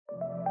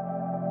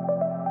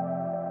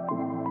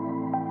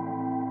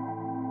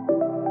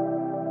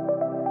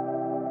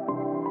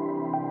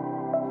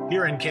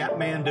Here in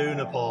Kathmandu,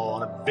 Nepal,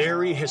 on a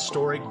very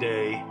historic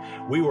day,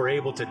 we were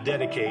able to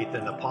dedicate the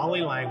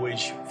Nepali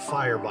language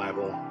Fire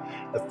Bible,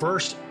 the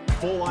first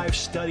full-life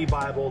study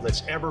Bible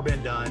that's ever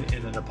been done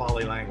in the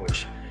Nepali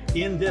language.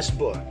 In this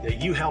book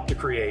that you helped to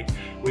create,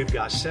 we've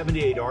got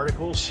 78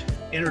 articles,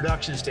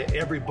 introductions to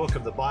every book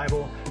of the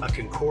Bible, a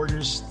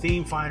concordance,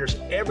 theme finders,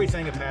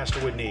 everything a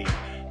pastor would need.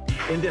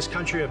 In this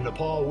country of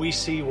Nepal, we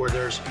see where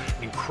there's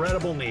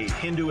incredible need.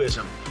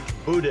 Hinduism,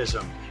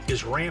 Buddhism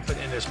is rampant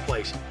in this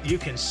place. You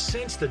can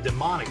sense the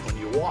demonic when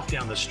you walk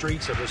down the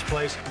streets of this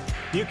place.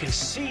 You can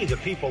see the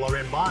people are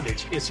in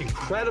bondage. It's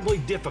incredibly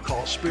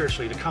difficult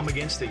spiritually to come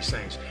against these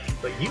things.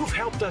 But you've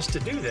helped us to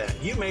do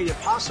that. You made it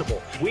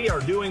possible. We are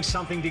doing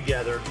something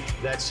together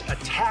that's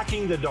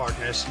attacking the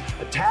darkness,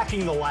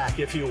 attacking the lack,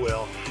 if you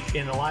will,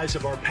 in the lives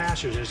of our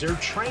pastors as they're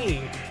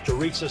training to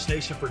reach this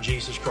nation for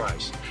Jesus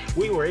Christ.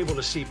 We were able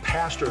to see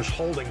pastors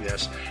holding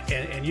this,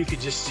 and you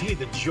could just see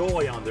the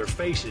joy on their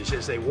faces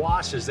as they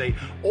watch, as they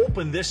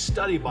open this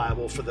study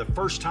Bible for the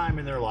first time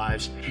in their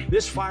lives.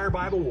 This Fire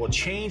Bible will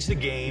change the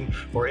game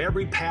for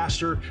every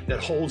pastor that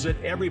holds it,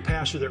 every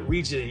pastor that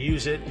reads it and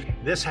uses it.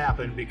 This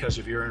happened because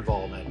of your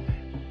involvement.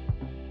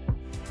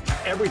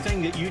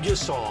 Everything that you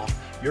just saw,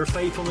 your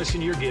faithfulness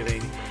and your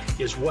giving,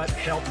 is what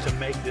helped to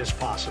make this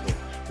possible.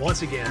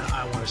 Once again,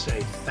 I want to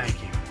say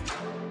thank you.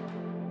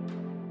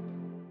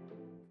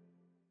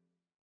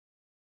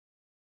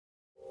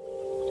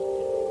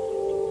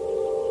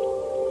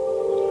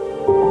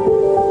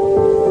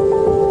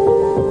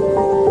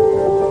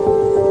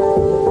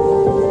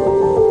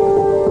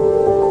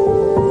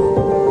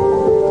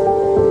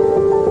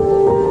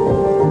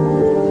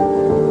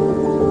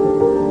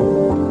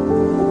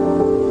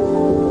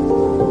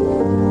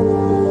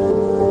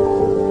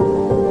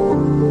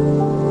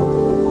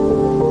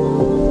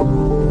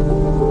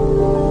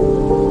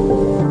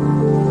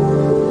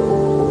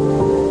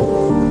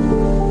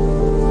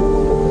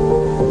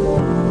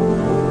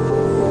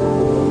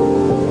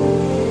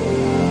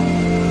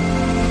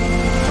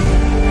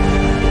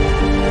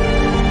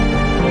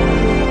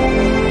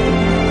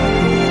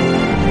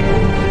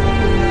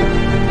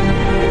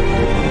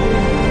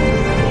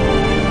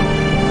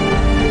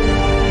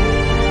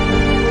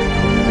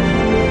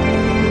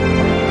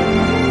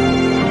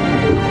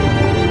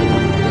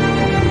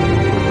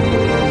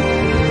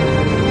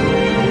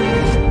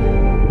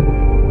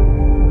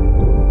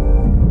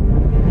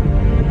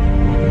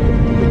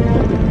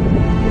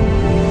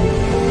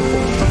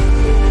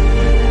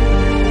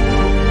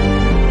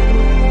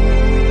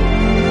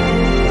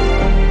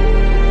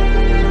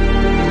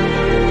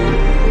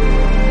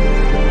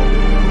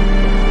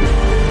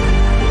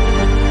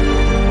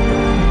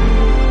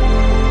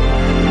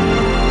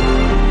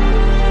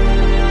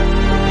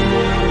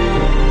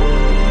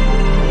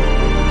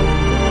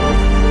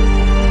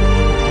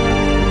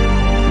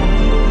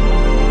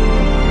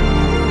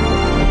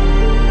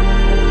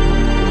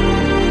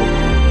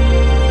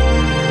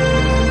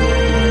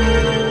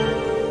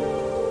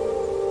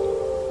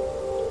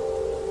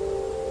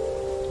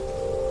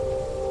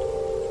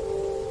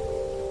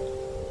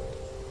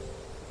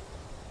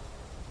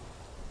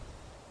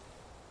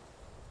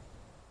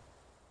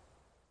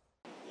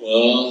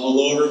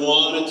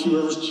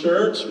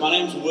 My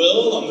name's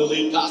Will. I'm the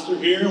lead pastor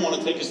here. I want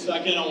to take a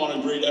second. I want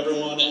to greet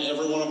everyone at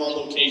every one of our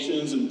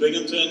locations in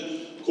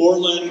Binghamton,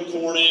 Cortland,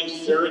 Corning,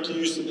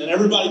 Syracuse, and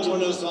everybody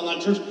joining us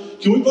online church.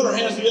 Can we put our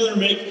hands together and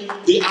make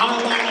the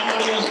online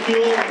audience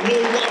feel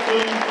really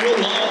welcome, feel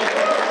loved?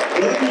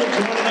 Wherever you're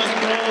joining us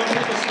from,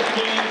 take a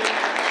second,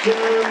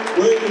 share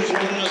where you're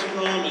joining us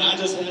from. And I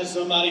just had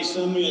somebody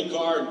send me a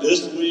card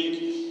this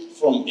week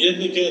from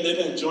Ithaca. They've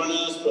been joining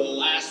us for the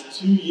last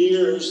 2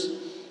 years.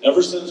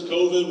 Ever since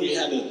COVID, we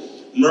had to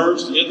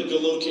merge the Ithaca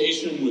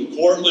location with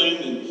Cortland,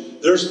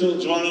 and they're still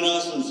joining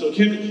us. And so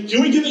can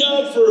we give it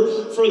up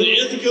for the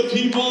Ithaca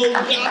people?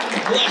 God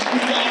bless you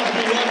guys.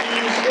 We love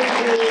you. So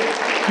cool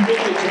to be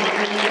able to join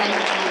with you right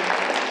now.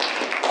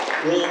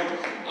 Well,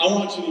 I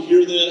want you to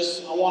hear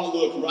this. I want to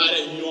look right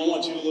at you. I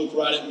want you to look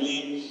right at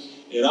me.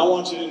 And I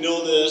want you to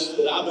know this,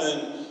 that I've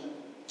been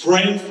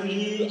praying for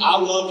you. I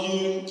love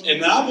you.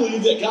 And I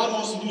believe that God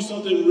wants to do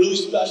something really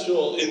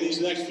special in these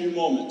next few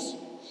moments.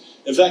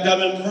 In fact, I've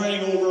been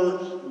praying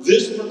over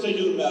this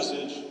particular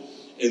message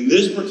in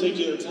this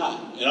particular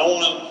time. And I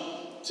want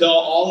to tell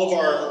all of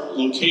our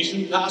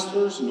location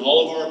pastors and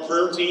all of our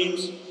prayer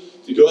teams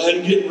to go ahead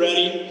and get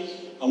ready.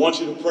 I want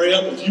you to pray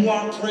up. If you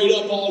aren't prayed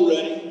up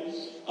already,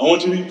 I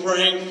want you to be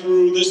praying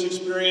through this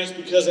experience,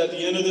 because at the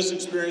end of this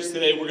experience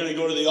today, we're going to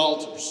go to the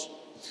altars.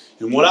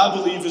 And what I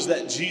believe is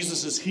that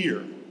Jesus is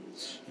here.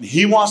 And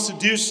he wants to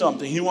do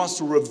something. He wants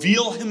to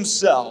reveal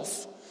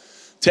himself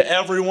to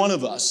every one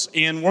of us.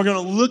 And we're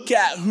going to look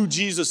at who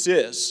Jesus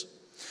is.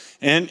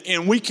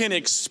 And we can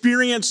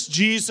experience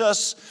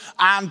Jesus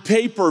on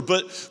paper,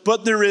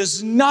 but there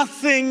is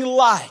nothing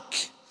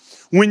like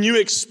when you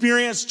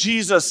experience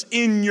Jesus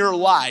in your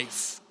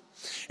life.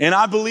 And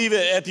I believe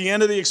at the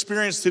end of the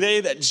experience today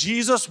that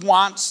Jesus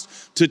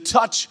wants to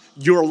touch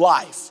your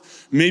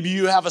life. Maybe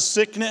you have a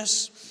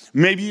sickness.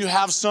 Maybe you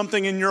have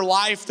something in your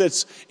life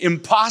that's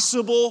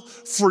impossible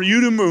for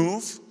you to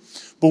move,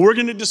 but we're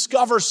going to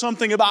discover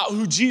something about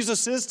who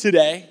Jesus is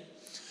today.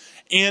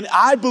 And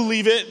I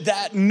believe it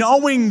that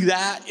knowing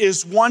that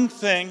is one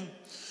thing,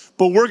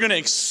 but we're going to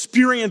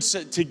experience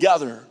it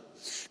together.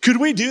 Could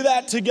we do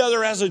that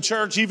together as a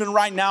church? Even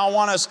right now, I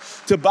want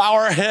us to bow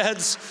our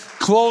heads,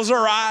 close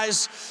our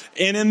eyes,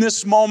 and in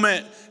this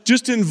moment,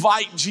 just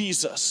invite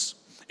Jesus.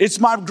 It's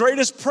my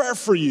greatest prayer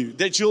for you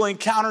that you'll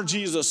encounter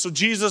Jesus. So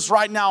Jesus,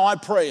 right now, I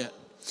pray it,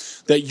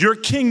 that your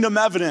kingdom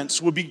evidence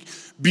would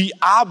be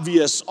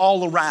obvious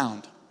all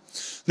around.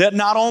 That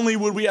not only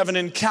would we have an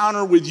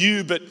encounter with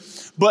you, but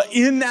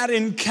in that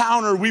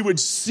encounter, we would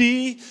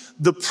see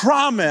the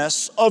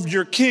promise of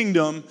your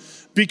kingdom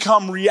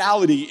become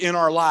reality in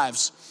our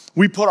lives.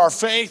 We put our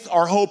faith,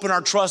 our hope, and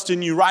our trust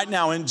in you right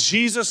now. In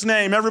Jesus'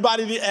 name,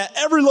 everybody at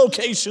every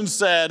location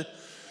said,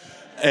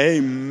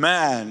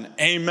 amen.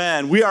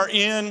 Amen. We are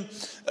in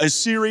a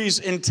series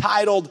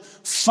entitled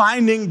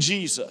Finding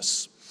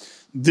Jesus.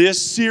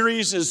 This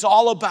series is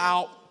all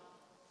about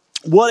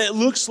what it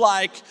looks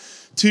like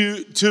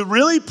to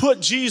really put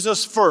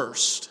Jesus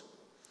first,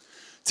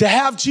 to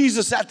have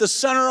Jesus at the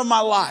center of my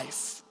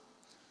life.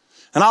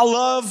 And I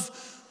love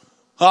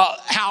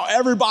how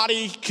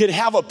everybody could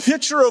have a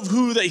picture of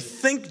who they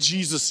think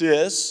Jesus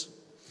is.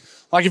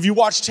 Like if you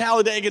watch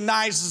Talladega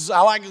Nights,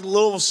 I like a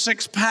little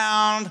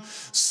 6-pound,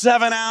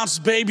 7-ounce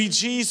baby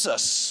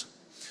Jesus.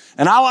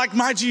 And I like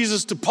my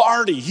Jesus to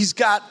party. He's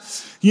got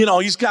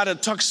a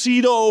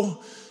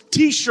tuxedo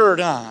t-shirt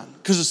on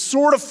because it's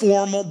sort of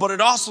formal, but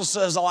it also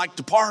says I like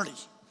to party.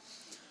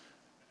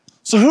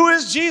 So who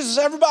is Jesus?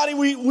 Everybody,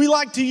 we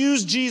like to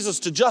use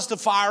Jesus to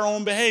justify our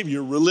own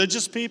behavior,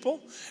 religious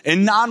people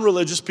and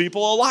non-religious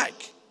people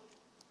alike.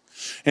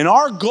 And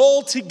our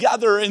goal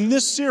together in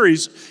this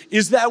series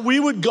is that we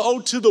would go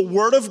to the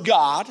Word of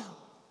God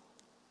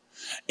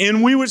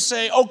and we would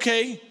say,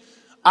 okay,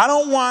 I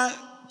don't want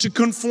to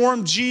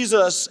conform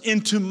Jesus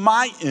into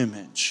my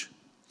image,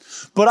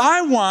 but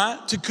I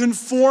want to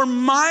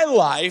conform my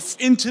life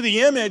into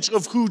the image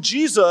of who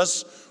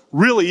Jesus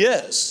really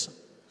is.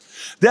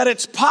 That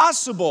it's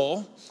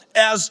possible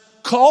as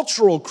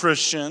cultural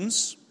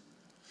Christians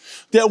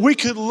that we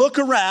could look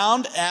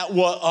around at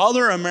what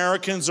other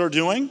Americans are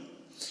doing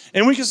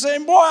and we can say,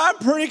 boy, I'm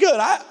pretty good.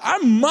 I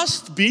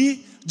must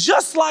be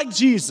just like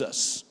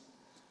Jesus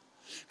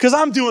because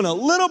I'm doing a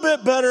little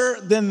bit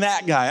better than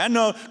that guy. I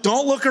know,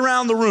 don't look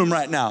around the room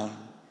right now.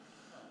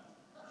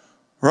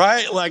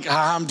 Right? Like,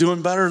 I'm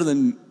doing better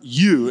than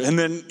you and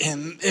then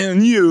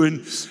and you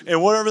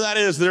and whatever that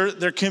is.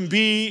 There can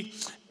be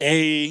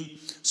a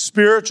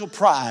spiritual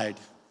pride.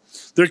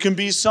 There can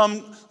be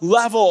some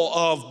level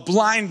of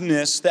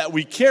blindness that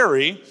we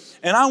carry,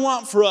 and I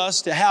want for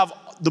us to have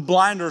the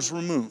blinders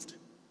removed.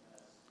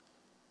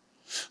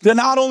 That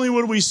not only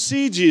would we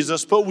see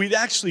Jesus, but we'd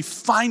actually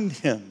find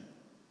him.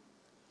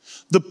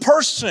 The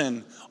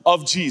person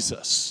of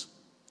Jesus.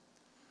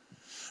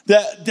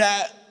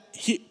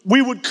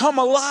 We would come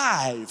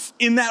alive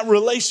in that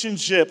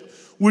relationship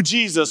with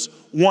Jesus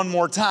one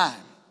more time.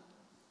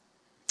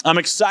 I'm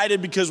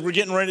excited because we're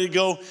getting ready to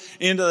go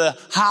into the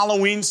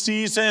Halloween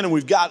season and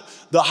we've got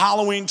the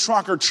Halloween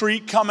trunk or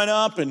treat coming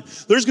up and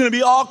there's going to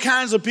be all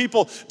kinds of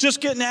people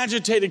just getting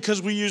agitated because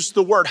we use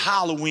the word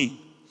Halloween.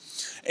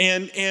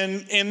 And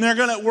we're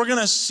going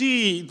to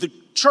see the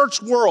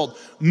church world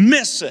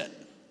miss it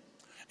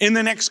in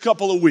the next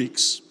couple of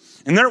weeks.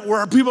 And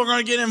where people are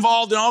going to get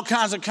involved in all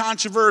kinds of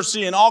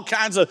controversy and all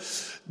kinds of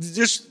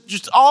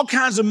just all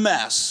kinds of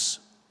mess.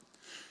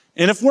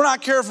 And if we're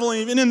not careful,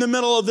 even in the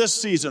middle of this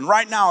season,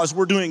 right now, as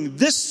we're doing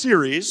this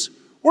series,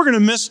 we're going to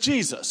miss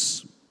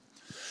Jesus.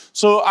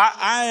 So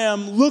I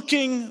am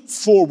looking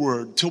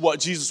forward to what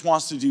Jesus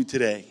wants to do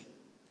today.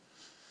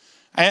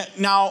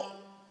 Now,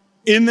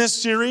 in this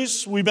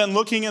series, we've been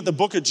looking at the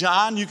book of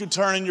John. You can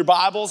turn in your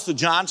Bibles to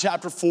John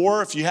chapter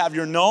 4 if you have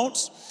your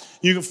notes.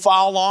 You can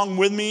follow along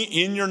with me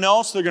in your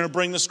notes. They're going to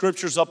bring the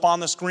scriptures up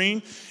on the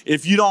screen.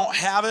 If you don't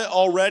have it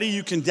already,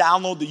 you can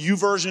download the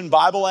YouVersion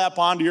Bible app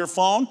onto your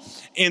phone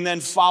and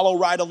then follow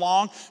right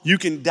along. You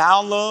can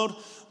download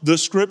the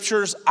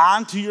scriptures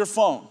onto your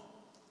phone.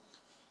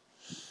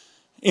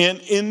 And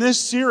in this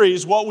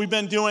series, what we've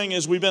been doing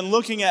is we've been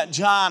looking at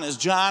John as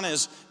John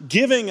is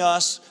giving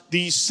us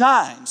these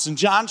signs. In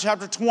John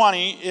chapter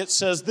 20, it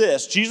says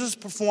this: Jesus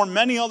performed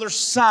many other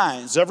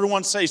signs.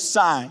 Everyone say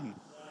sign.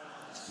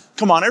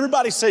 Come on,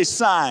 everybody say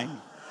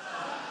sign.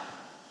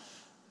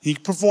 He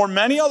performed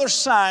many other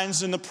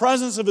signs in the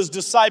presence of his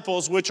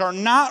disciples, which are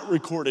not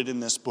recorded in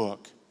this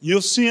book.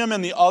 You'll see them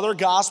in the other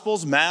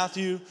Gospels,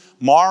 Matthew,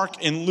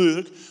 Mark, and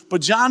Luke.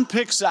 But John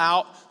picks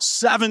out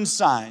 7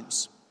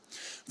 signs.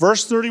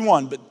 Verse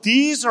 31, but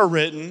these are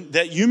written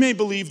that you may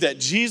believe that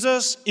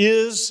Jesus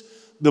is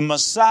the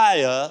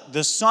Messiah,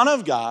 the Son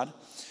of God,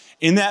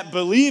 in that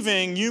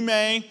believing you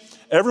may,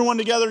 everyone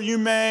together, you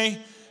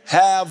may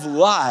have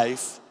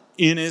life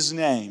in his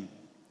name.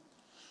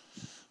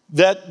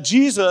 That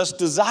Jesus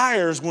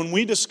desires, when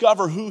we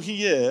discover who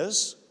he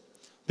is,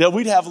 that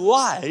we'd have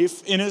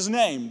life in his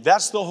name.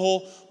 That's the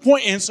whole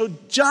point. And so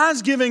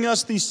John's giving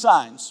us these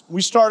signs.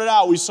 We started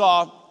out, we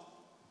saw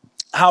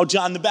how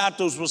John the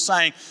Baptist was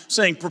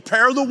saying,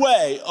 prepare the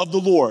way of the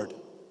Lord.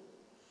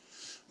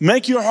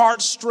 Make your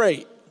heart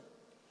straight.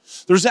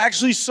 There's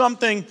actually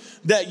something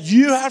that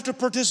you have to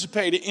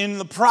participate in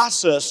the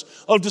process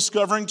of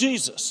discovering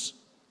Jesus.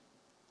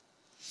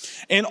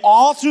 And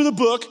all through the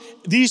book,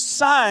 these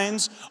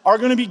signs are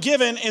going to be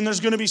given, and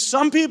there's going to be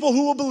some people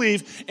who will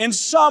believe and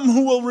some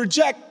who will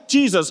reject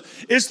Jesus.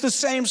 It's the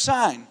same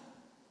sign.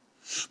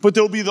 But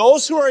there'll be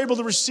those who are able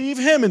to receive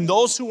him and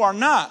those who are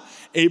not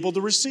able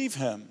to receive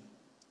him.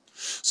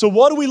 So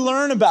what do we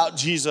learn about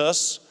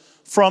Jesus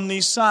from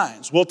these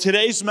signs? Well,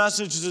 today's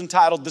message is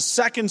entitled, The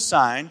Second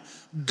Sign,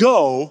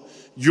 Go,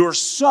 Your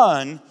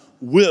Son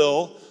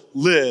Will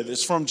Live.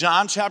 It's from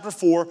John chapter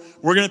 4.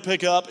 We're going to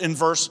pick up in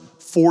verse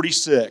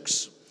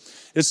 46.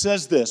 It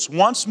says this,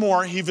 once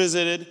more he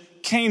visited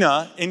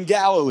Cana in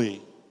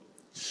Galilee.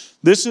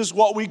 This is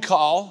what we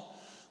call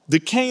the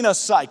Cana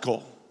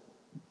cycle.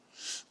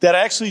 That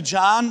actually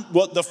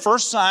what the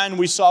first sign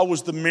we saw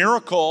was the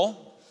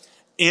miracle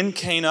in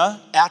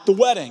Cana at the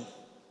wedding.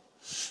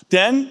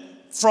 Then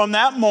from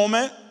that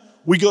moment,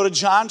 we go to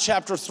John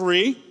chapter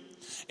 3,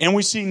 and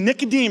we see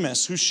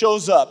Nicodemus who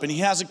shows up, and he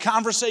has a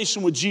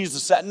conversation with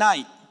Jesus at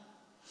night.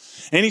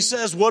 And he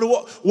says, what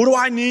do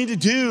I need to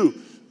do,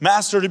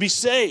 Master, to be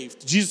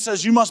saved? Jesus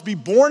says, you must be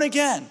born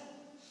again.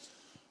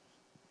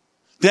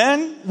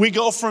 Then we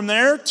go from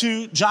there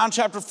to John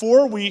chapter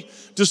 4. We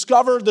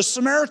discover the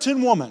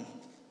Samaritan woman.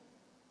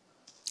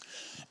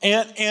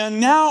 And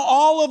now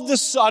all of a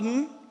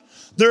sudden,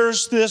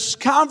 there's this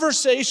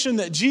conversation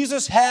that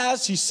Jesus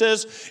has. He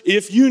says,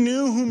 if you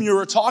knew whom you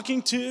were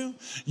talking to,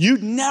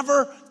 you'd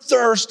never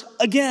thirst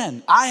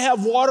again. I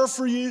have water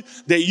for you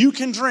that you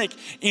can drink.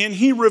 And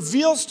he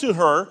reveals to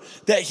her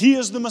that he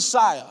is the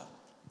Messiah.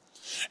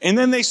 And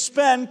then they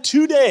spend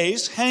 2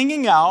 days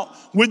hanging out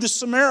with the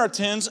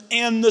Samaritans,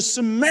 and the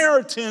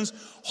Samaritans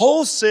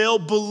wholesale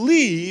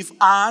believe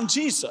on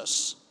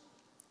Jesus.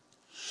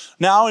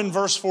 Now in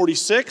verse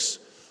 46,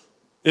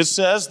 it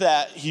says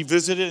that he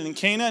visited in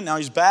Cana, now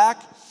he's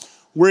back,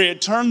 where he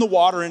had turned the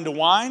water into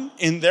wine,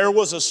 and there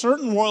was a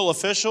certain royal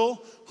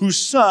official whose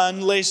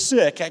son lay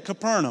sick at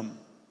Capernaum.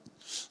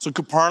 So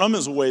Capernaum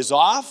is a ways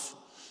off.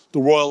 The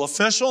royal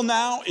official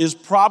now is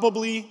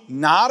probably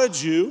not a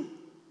Jew,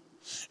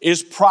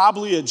 is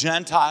probably a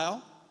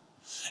Gentile,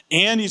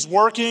 and he's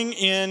working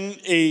in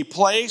a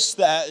place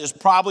that is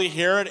probably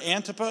Herod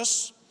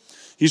Antipas.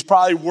 He's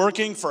probably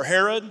working for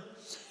Herod,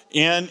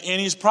 and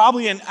he's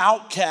probably an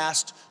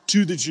outcast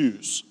to the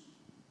Jews.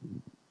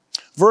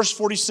 Verse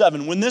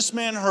 47, when this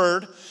man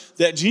heard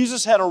that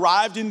Jesus had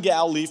arrived in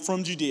Galilee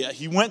from Judea,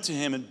 he went to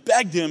him and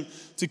begged him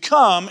to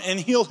come and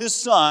heal his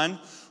son,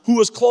 who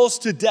was close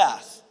to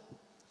death.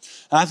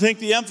 And I think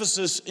the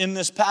emphasis in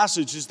this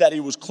passage is that he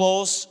was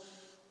close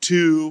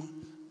to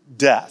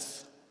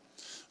death.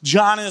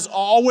 John is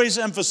always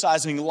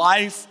emphasizing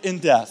life and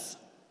death.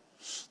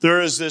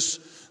 There is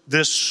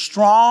this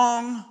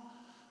strong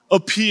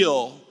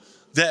appeal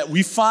that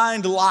we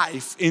find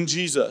life in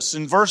Jesus.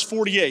 In verse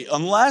 48,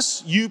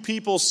 unless you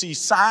people see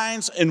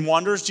signs and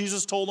wonders,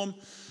 Jesus told them,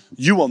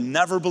 you will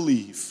never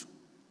believe.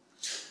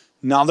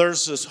 Now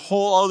there's this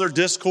whole other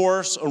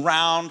discourse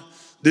around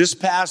this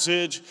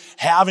passage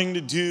having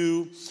to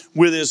do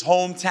with his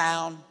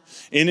hometown.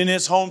 And in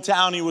his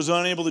hometown, he was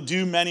unable to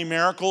do many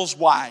miracles.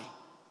 Why?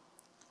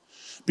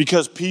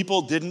 Because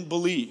people didn't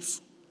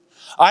believe.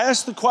 I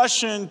ask the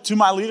question to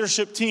my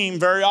leadership team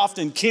very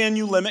often, can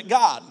you limit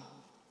God?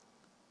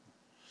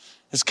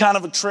 It's kind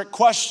of a trick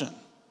question.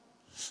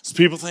 So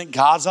people think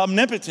God's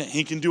omnipotent.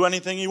 He can do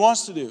anything he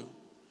wants to do.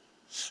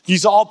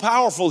 He's all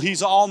powerful.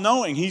 He's all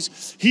knowing. He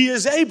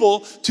is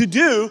able to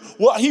do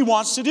what he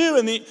wants to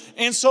do.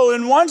 And so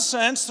in one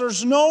sense,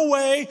 there's no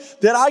way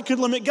that I could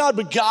limit God.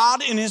 But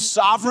God in his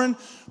sovereign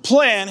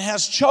plan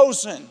has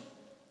chosen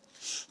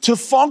to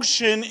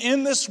function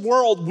in this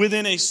world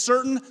within a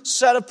certain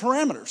set of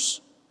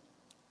parameters.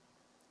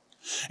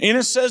 And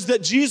it says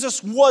that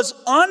Jesus was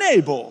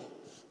unable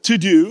to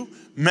do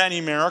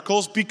many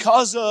miracles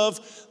because of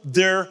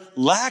their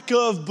lack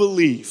of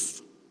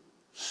belief.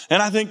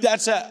 And I think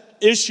that's an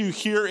issue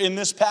here in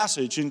this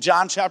passage in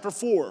John chapter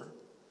 4.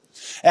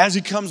 As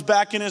he comes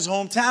back in his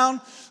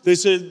hometown, they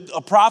said a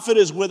prophet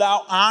is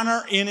without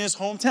honor in his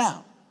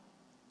hometown.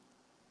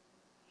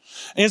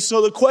 And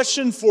so the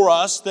question for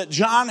us that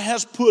John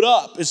has put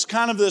up is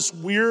kind of this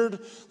weird,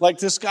 like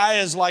this guy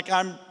is like,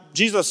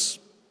 Jesus,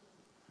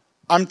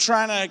 I'm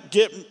trying to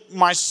get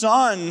my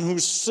son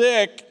who's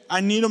sick, I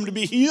need him to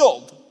be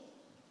healed.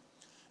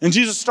 And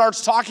Jesus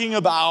starts talking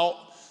about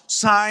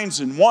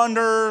signs and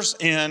wonders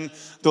and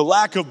the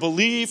lack of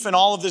belief and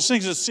all of these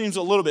things. It seems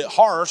a little bit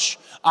harsh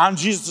on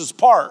Jesus'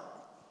 part.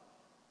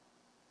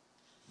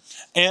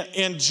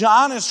 And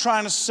John is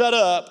trying to set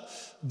up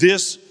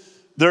this,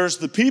 there's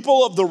the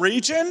people of the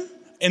region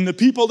and the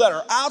people that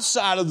are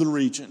outside of the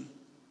region.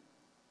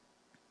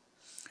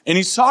 And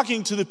he's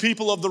talking to the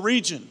people of the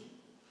region.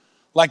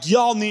 Like,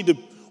 y'all need to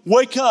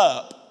wake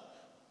up.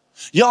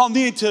 Y'all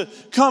need to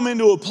come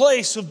into a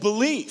place of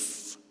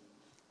belief.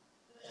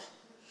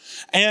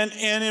 And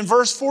in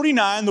verse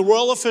 49, the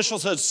royal official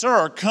said,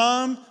 "Sir,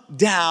 come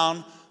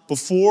down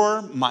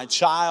before my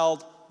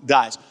child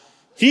dies."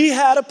 He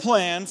had a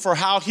plan for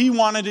how he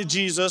wanted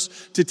Jesus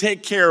to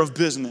take care of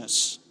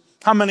business.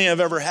 How many have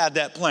ever had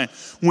that plan?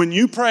 When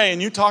you pray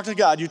and you talk to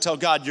God, you tell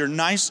God your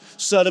nice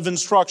set of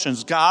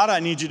instructions. God, I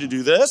need you to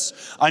do this.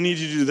 I need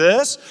you to do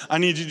this. I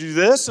need you to do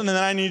this. And then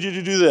I need you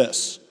to do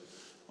this.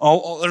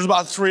 Oh, there's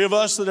about 3 of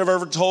us that have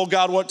ever told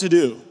God what to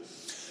do.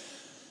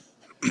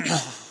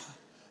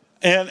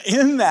 And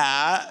in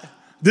that,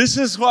 this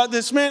is what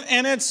this meant.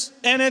 And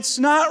it's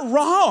not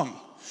wrong.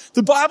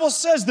 The Bible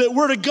says that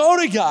we're to go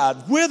to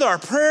God with our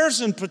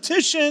prayers and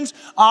petitions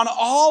on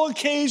all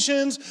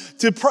occasions,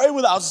 to pray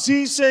without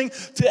ceasing,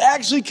 to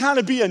actually kind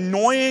of be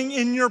annoying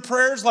in your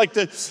prayers. Like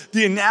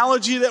the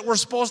analogy that we're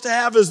supposed to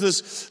have is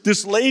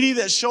this lady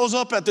that shows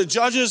up at the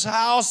judge's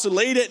house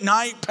late at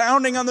night,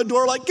 pounding on the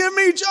door like, "Give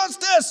me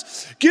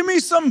justice,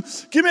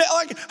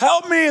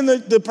 help me." And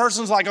the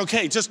person's like,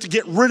 "Okay, just to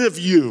get rid of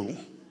you."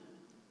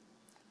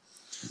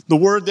 The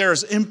word there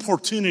is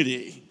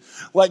importunity.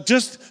 Like,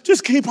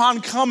 just keep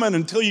on coming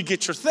until you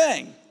get your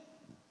thing.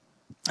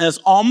 That's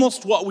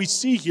almost what we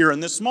see here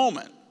in this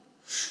moment.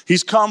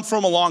 He's come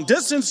from a long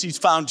distance. He's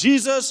found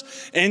Jesus.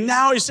 And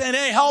now he's saying,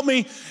 "Hey, help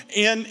me."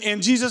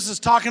 And Jesus is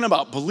talking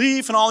about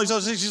belief and all these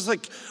other things. He's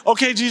like,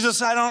 "Okay,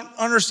 Jesus, I don't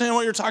understand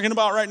what you're talking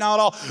about right now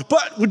at all.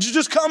 But would you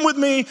just come with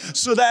me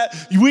so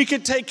that we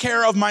could take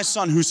care of my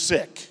son who's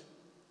sick?"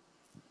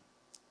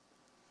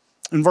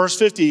 In verse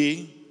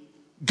 50,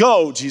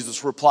 "Go,"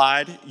 Jesus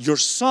replied, "your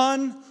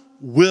son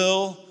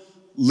will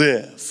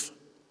live."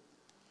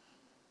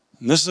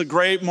 And this is a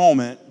great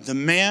moment. The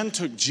man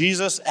took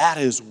Jesus at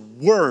his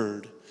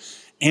word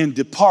and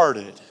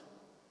departed.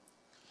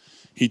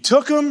 He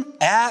took him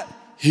at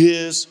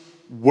his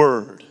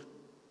word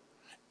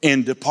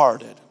and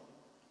departed.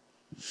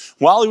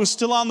 While he was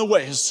still on the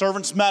way, his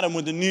servants met him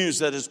with the news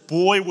that his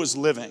boy was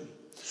living.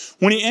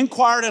 When he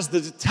inquired as to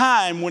the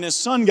time when his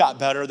son got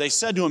better, they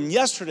said to him,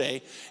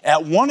 "Yesterday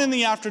at 1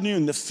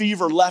 p.m, the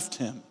fever left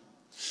him."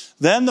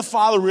 Then the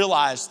father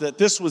realized that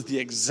this was the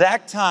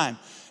exact time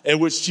at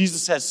which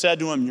Jesus had said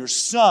to him, "Your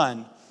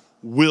son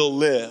will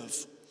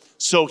live."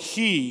 So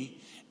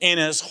he and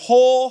his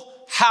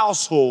whole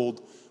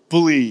household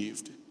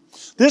believed.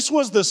 This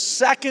was the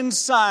second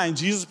sign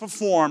Jesus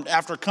performed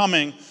after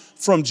coming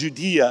from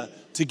Judea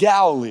to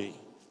Galilee.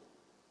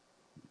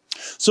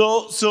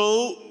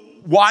 So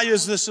why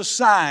is this a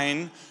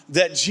sign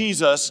that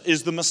Jesus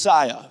is the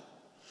Messiah?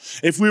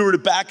 If we were to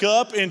back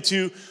up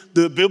into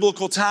the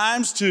biblical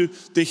times, to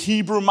the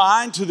Hebrew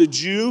mind, to the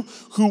Jew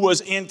who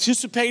was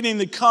anticipating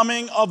the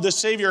coming of the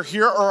Savior,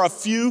 here are a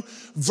few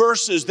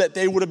verses that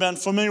they would have been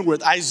familiar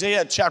with.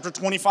 Isaiah chapter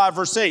 25,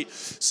 verse 8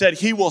 said,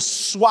 "He will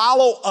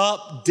swallow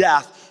up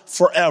death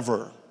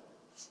forever."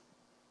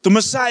 The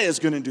Messiah is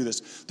going to do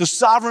this. The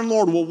sovereign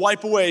Lord will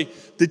wipe away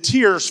the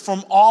tears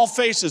from all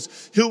faces.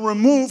 He'll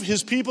remove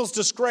his people's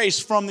disgrace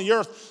from the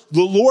earth.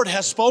 The Lord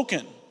has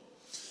spoken.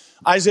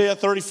 Isaiah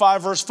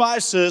 35 verse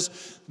 5 says,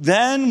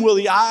 "Then will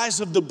the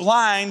eyes of the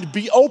blind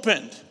be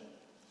opened,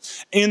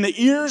 and the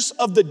ears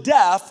of the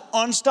deaf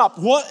unstopped."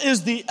 What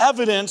is the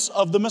evidence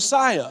of the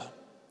Messiah?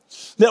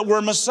 That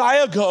where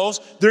Messiah goes,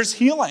 there's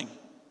healing,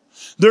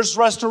 there's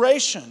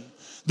restoration,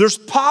 there's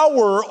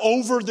power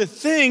over the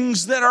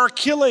things that are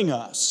killing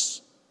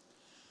us.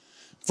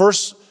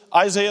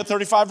 Isaiah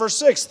 35 verse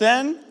 6,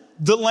 "Then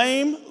the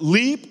lame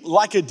leap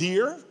like a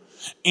deer,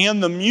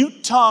 and the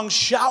mute tongue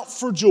shout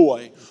for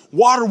joy.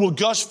 Water will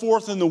gush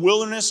forth in the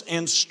wilderness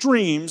and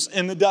streams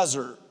in the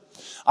desert."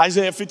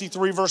 Isaiah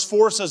 53 verse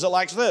 4 says it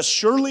like this,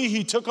 "Surely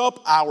he took up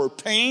our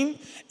pain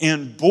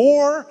and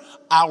bore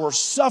our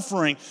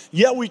suffering,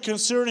 yet we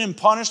considered him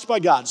punished by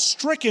God,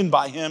 stricken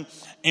by him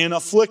and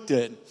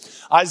afflicted."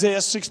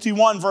 Isaiah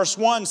 61 verse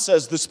 1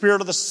 says, "The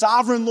Spirit of the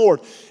sovereign Lord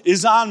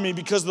is on me,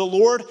 because the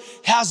Lord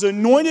has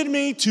anointed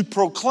me to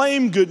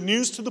proclaim good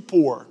news to the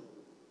poor.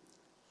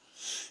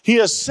 He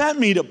has sent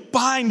me to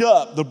bind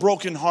up the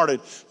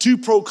brokenhearted, to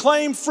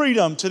proclaim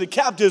freedom to the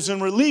captives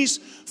and release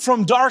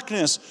from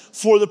darkness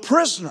for the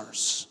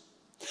prisoners."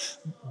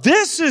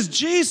 This is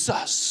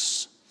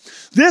Jesus.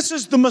 This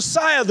is the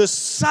Messiah, the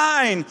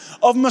sign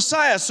of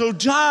Messiah. So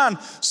John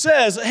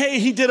says, hey,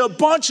 he did a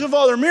bunch of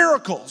other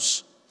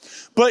miracles,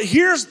 but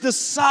here's the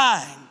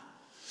sign.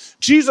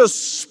 Jesus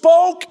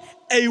spoke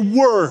a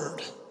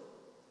word.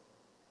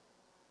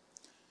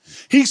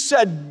 He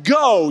said,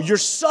 "Go, your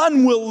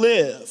son will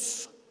live."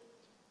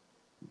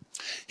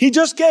 He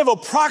just gave a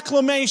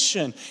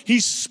proclamation.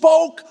 He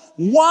spoke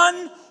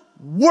one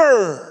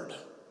word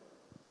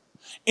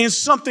and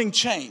something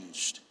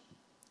changed.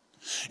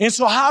 And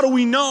so how do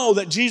we know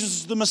that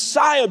Jesus is the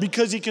Messiah?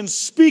 Because he can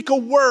speak a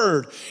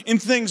word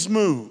and things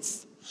move.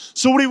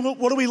 So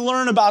what do we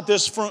learn about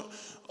this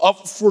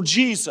for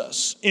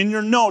Jesus? In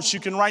your notes, you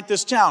can write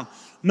this down.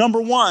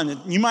 Number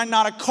one, you might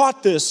not have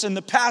caught this in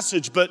the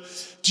passage, but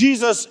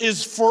Jesus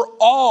is for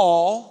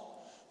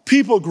all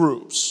people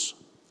groups.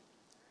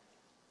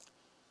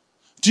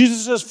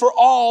 Jesus says, for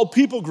all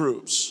people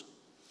groups.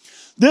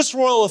 This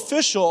royal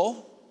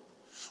official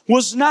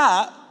was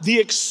not the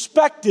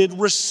expected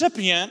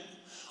recipient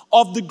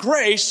of the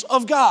grace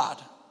of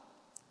God.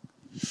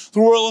 The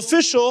royal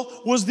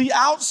official was the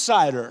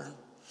outsider.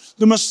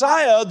 The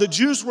Messiah, the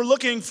Jews were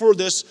looking for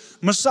this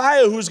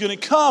Messiah who was going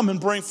to come and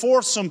bring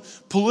forth some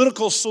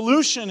political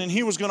solution, and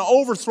he was going to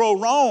overthrow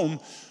Rome.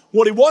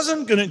 What he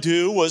wasn't going to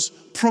do was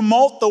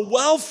promote the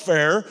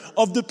welfare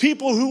of the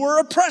people who were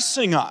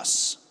oppressing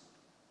us.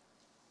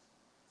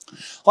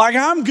 Like,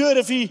 I'm good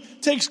if he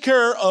takes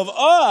care of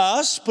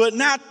us, but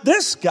not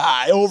this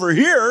guy over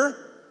here.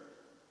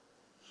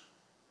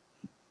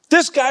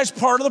 This guy's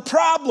part of the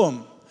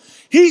problem.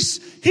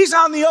 He's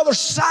on the other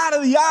side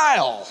of the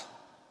aisle.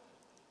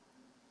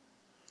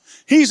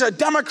 He's a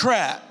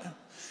Democrat.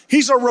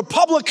 He's a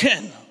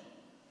Republican.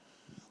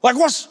 Like,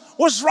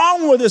 what's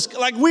wrong with this?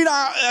 Like,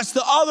 that's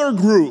the other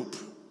group.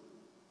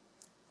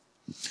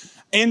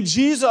 And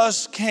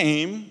Jesus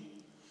came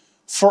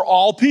for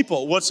all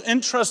people. What's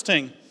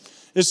interesting,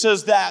 it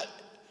says that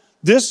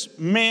this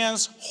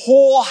man's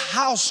whole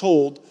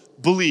household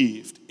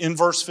believed in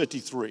verse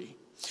 53.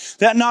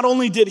 That not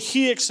only did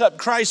he accept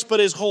Christ, but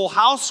his whole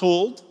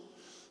household,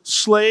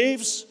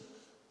 slaves,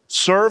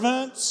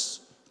 servants,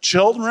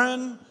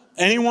 children,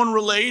 anyone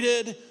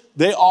related,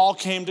 they all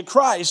came to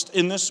Christ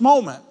in this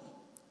moment.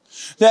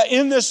 That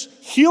in this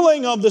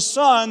healing of the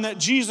son that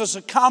Jesus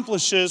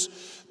accomplishes,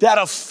 that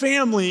a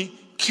family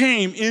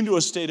came into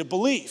a state of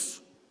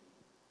belief.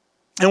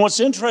 And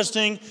what's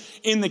interesting,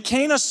 in the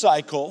Cana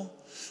cycle,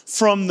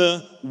 from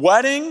the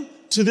wedding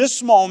to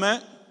this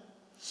moment,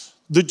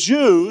 the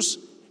Jews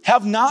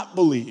have not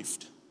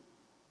believed.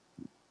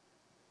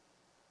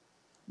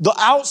 The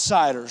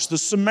outsiders, the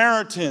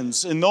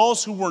Samaritans, and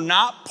those who were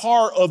not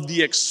part of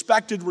the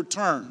expected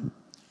return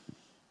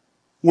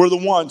were the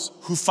ones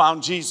who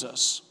found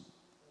Jesus.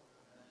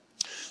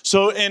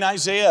 So in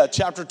Isaiah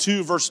chapter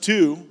 2, verse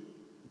 2,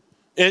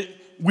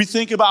 we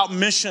think about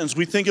missions.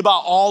 We think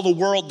about all the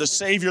world, the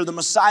Savior, the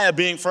Messiah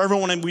being for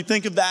everyone, and we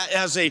think of that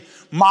as a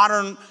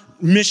modern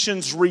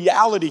missions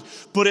reality.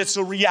 But it's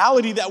a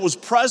reality that was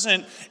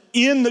present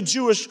in the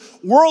Jewish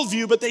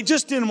worldview, but they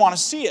just didn't want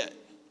to see it.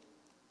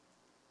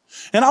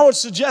 And I would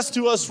suggest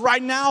to us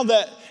right now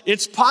that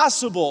it's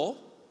possible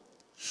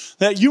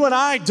that you and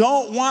I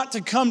don't want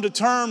to come to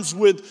terms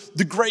with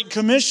the Great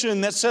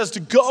Commission that says to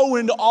go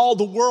into all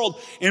the world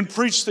and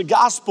preach the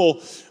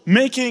gospel,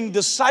 making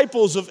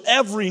disciples of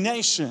every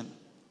nation.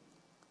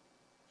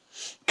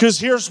 Because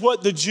here's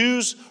what the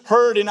Jews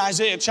heard in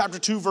Isaiah chapter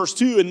 2, verse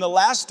 2. In the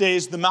last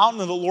days, the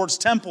mountain of the Lord's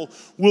temple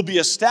will be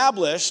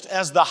established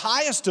as the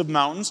highest of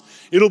mountains.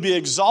 It'll be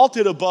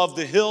exalted above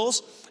the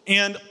hills,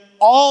 and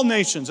all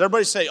nations,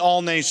 everybody say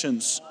all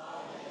nations.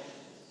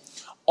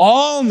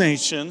 All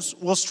nations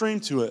will stream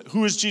to it.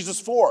 Who is Jesus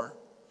for?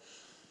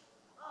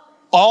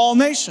 All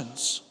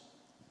nations.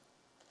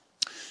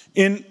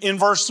 In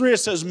verse 3, it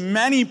says,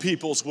 many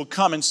peoples will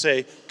come and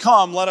say,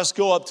 come, let us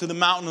go up to the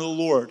mountain of the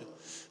Lord,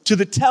 to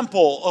the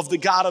temple of the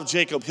God of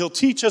Jacob. He'll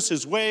teach us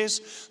his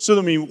ways so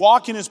that we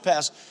walk in his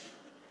paths.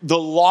 The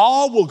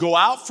law will go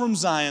out from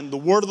Zion, the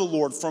word of the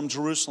Lord from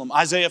Jerusalem.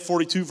 Isaiah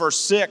 42, verse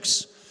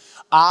 6.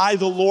 I,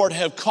 the Lord,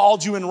 have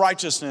called you in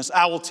righteousness.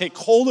 I will take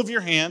hold of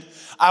your hand.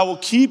 I will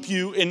keep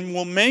you and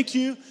will make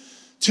you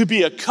to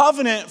be a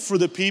covenant for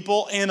the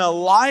people and a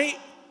light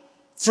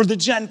for the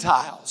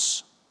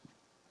Gentiles.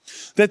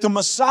 That the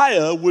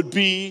Messiah would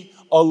be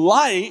a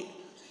light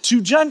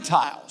to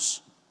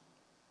Gentiles.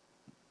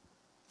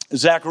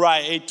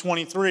 Zechariah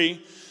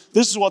 8:23,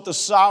 this is what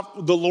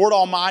the Lord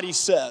Almighty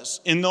says.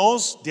 In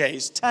those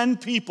days, 10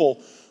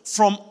 people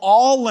from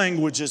all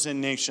languages and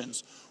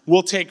nations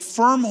will take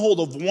firm hold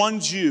of one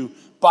Jew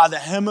by the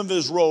hem of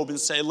his robe and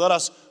say, let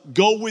us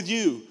go with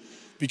you,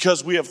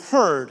 because we have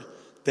heard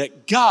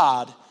that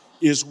God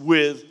is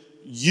with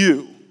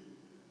you.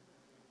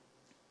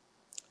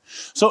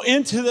 So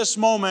into this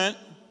moment,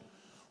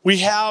 we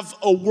have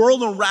a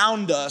world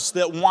around us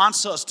that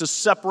wants us to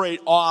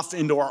separate off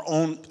into our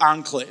own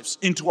enclaves,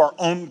 into our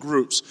own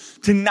groups,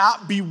 to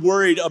not be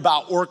worried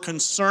about or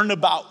concerned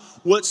about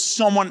what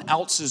someone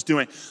else is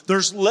doing.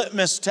 There's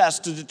litmus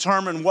tests to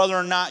determine whether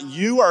or not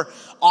you are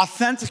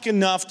authentic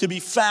enough to be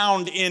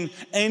found in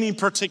any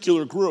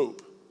particular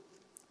group.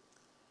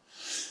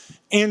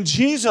 And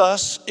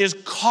Jesus is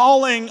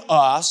calling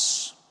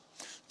us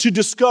to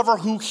discover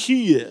who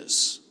he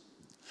is,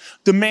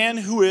 the man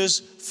who is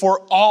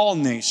for all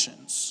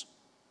nations.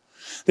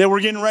 That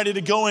we're getting ready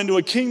to go into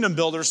a kingdom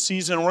builder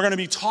season. We're going to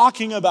be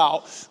talking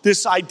about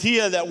this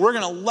idea that we're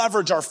going to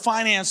leverage our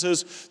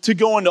finances to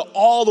go into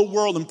all the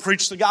world and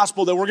preach the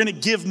gospel, that we're going to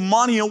give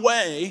money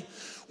away.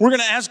 We're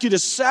going to ask you to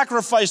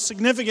sacrifice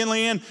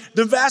significantly, and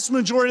the vast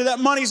majority of that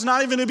money is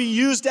not even going to be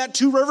used at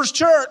Two Rivers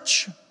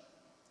Church.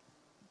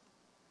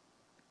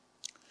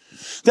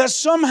 That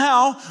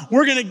somehow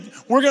we're going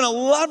to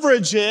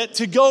leverage it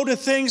to go to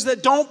things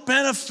that don't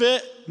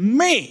benefit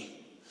me.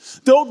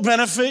 Don't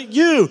benefit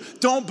you.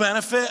 Don't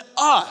benefit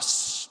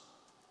us.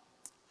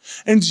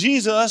 And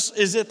Jesus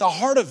is at the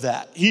heart of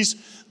that. He's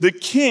the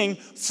king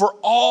for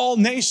all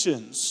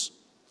nations.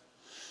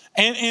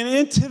 And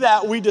into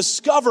that, we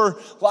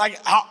discover, like,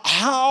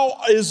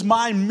 how is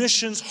my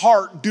missions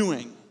heart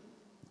doing?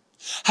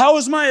 How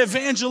is my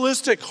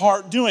evangelistic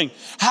heart doing?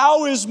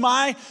 How is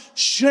my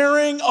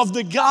sharing of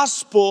the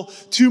gospel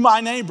to my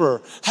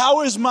neighbor?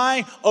 How is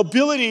my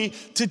ability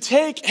to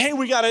take, hey,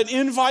 we got an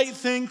invite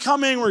thing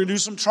coming, we're going to do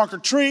some trunk or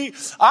treat.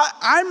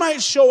 I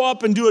might show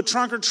up and do a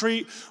trunk or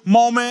treat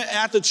moment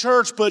at the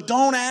church, but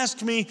don't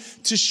ask me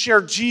to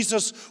share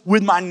Jesus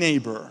with my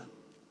neighbor.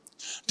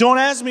 Don't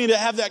ask me to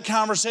have that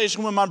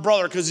conversation with my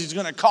brother because he's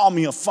going to call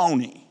me a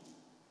phony.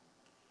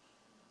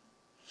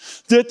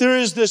 That there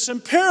is this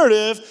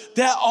imperative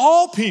that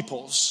all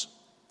peoples,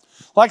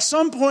 like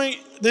some point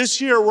this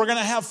year, we're going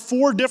to have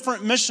 4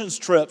 different missions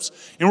trips.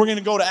 And we're going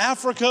to go to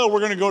Africa. We're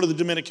going to go to the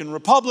Dominican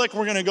Republic.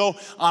 We're going to go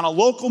on a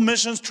local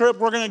missions trip.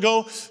 We're going to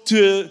go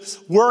to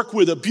work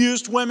with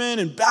abused women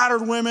and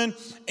battered women.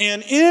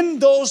 And in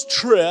those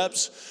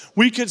trips,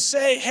 we could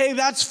say, hey,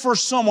 that's for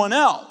someone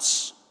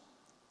else.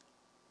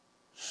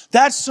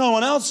 That's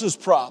someone else's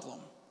problem.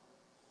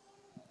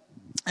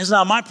 It's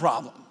not my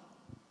problem.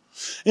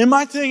 And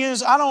my thing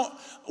is,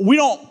 we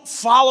don't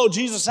follow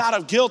Jesus out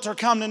of guilt or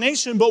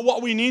condemnation, but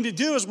what we need to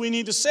do is we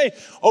need to say,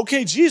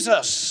 okay,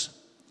 Jesus,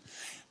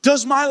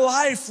 does my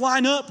life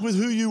line up with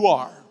who you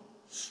are?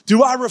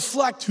 Do I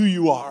reflect who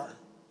you are?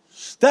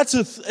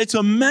 It's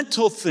a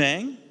mental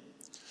thing,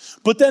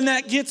 but then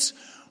that gets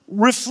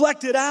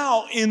reflected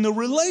out in the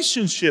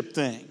relationship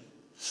thing.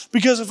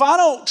 Because if I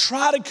don't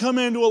try to come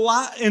into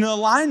in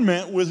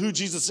alignment with who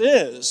Jesus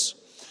is,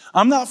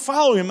 I'm not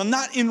following him. I'm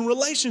not in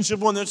relationship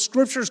when the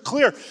scripture is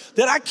clear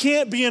that I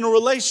can't be in a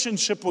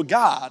relationship with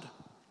God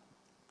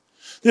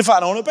if I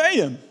don't obey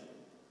him.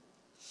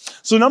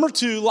 So number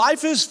 2,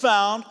 life is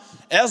found,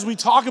 as we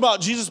talk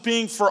about Jesus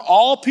being for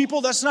all people,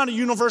 that's not a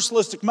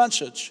universalistic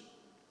message.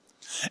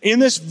 In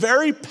this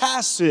very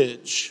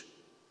passage,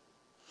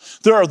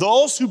 there are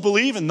those who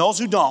believe and those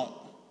who don't.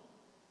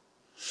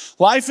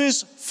 Life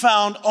is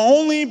found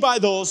only by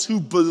those who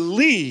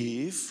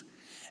believe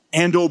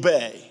and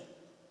obey.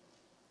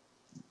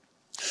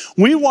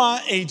 We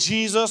want a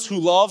Jesus who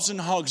loves and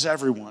hugs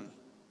everyone.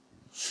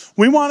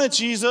 We want a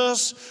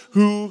Jesus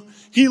who,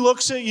 he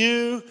looks at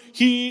you,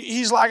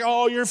 he's like,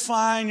 oh, you're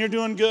fine, you're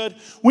doing good.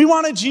 We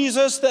want a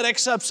Jesus that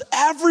accepts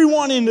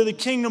everyone into the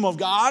kingdom of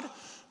God,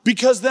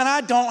 because then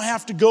I don't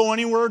have to go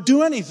anywhere or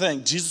do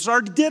anything. Jesus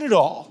already did it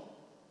all.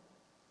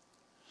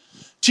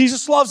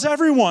 Jesus loves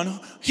everyone.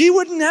 He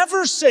would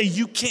never say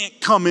you can't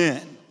come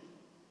in.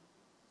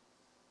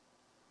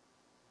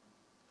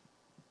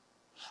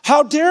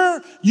 How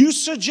dare you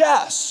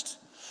suggest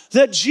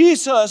that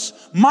Jesus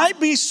might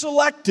be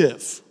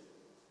selective?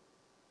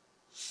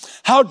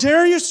 How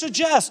dare you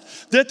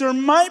suggest that there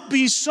might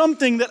be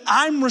something that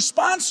I'm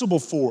responsible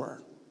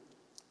for?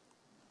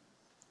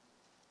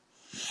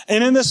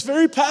 And in this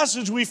very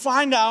passage, we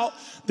find out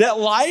that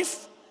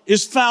life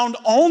is found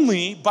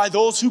only by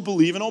those who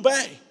believe and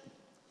obey.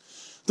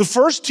 The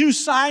first 2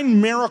 sign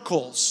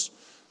miracles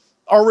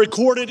are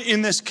recorded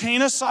in this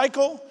Cana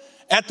cycle.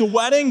 At the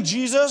wedding,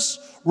 Jesus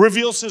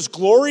reveals his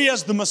glory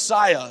as the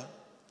Messiah.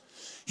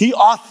 He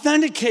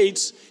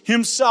authenticates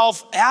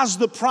himself as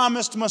the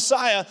promised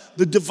Messiah,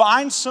 the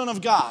divine Son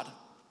of God.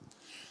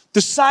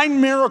 The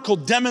sign miracle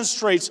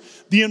demonstrates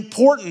the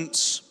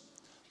importance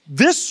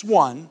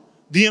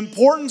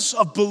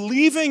of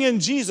believing in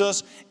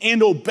Jesus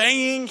and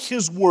obeying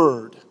his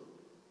word.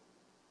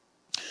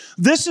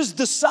 This is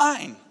the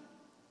sign.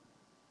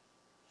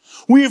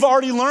 We've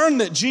already learned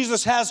that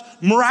Jesus has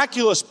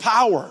miraculous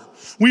power.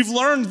 We've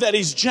learned that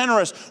he's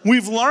generous.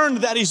 We've learned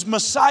that he's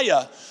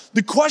Messiah.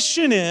 The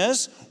question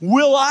is,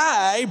 will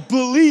I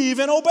believe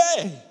and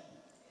obey?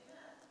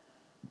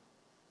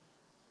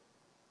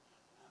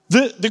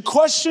 The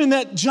question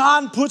that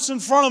John puts in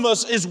front of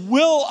us is,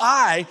 will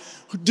I,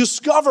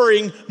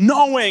 discovering,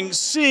 knowing,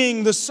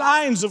 seeing the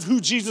signs of who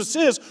Jesus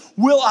is,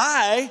 will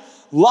I,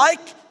 like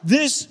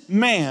this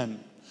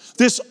man,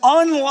 this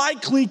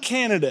unlikely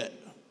candidate,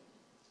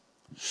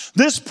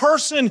 this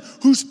person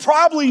who's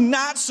probably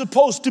not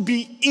supposed to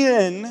be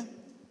in,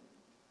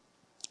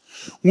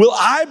 will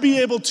I be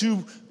able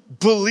to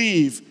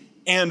believe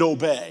and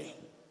obey?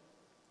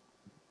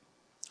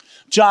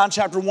 John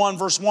chapter 1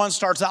 verse 1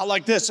 starts out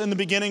like this. In the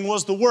beginning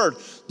was the Word.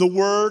 The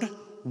Word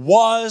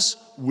was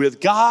with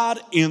God,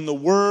 and the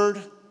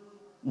Word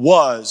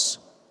was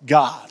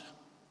God.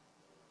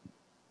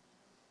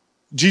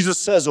 Jesus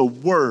says a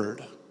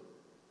word.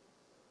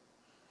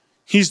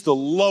 He's the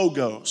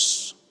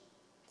Logos.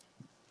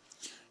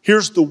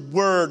 Here's the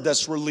word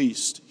that's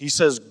released. He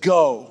says,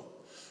 go,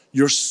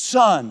 your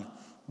son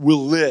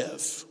will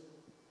live.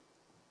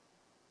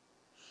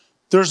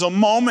 There's a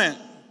moment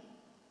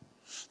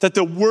that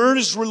the word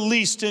is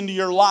released into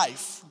your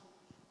life.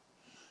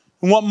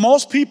 And what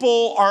most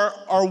people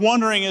are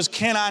wondering is,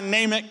 can I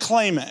name it,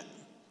 claim it?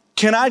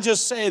 Can I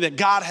just say that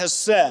God has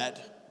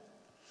said?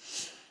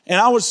 And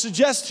I would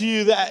suggest to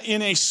you that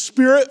in a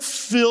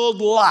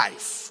spirit-filled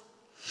life,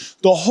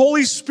 the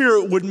Holy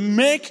Spirit would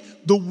make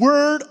the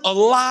word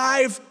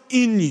alive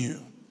in you.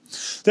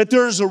 That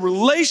there's a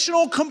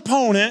relational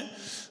component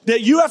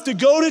that you have to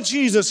go to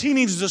Jesus. He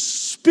needs to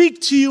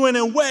speak to you in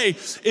a way,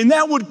 and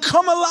that would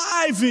come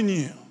alive in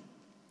you.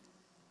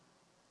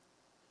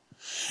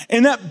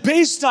 And that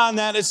based on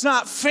that, it's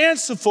not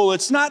fanciful.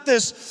 It's not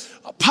this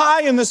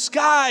pie in the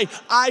sky.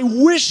 I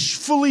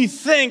wishfully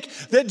think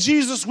that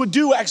Jesus would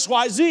do X,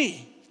 Y,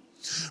 Z.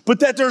 But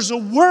that there's a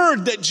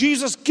word that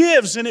Jesus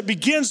gives, and it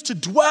begins to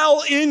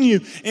dwell in you,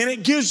 and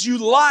it gives you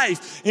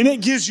life, and it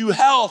gives you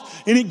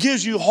health, and it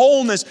gives you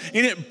wholeness,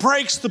 and it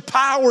breaks the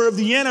power of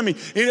the enemy,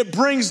 and it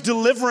brings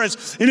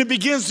deliverance, and it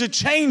begins to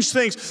change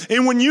things.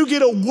 And when you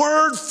get a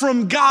word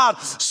from God,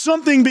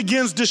 something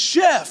begins to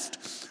shift.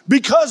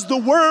 Because the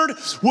Word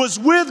was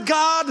with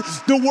God,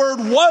 the Word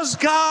was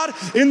God,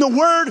 and the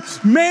Word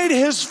made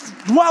His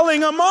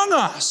dwelling among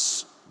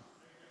us.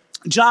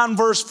 John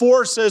verse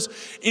 4 says,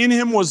 in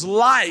Him was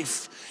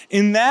life,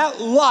 and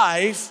that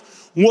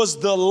life was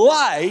the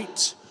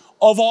light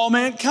of all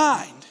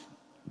mankind.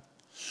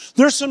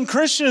 There's some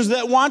Christians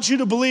that want you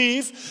to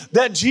believe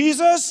that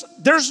Jesus,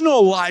 there's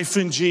no life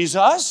in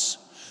Jesus.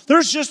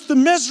 There's just the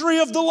misery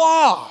of the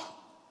law.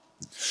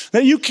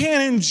 That you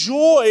can't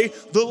enjoy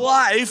the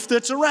life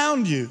that's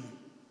around you.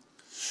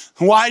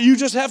 Why? You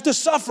just have to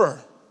suffer.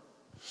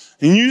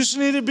 And you just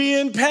need to be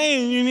in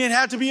pain. You need to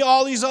have to be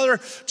all these other,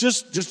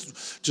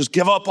 just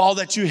give up all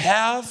that you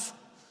have.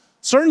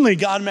 Certainly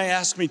God may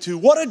ask me to.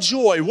 What a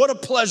joy, what a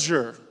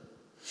pleasure.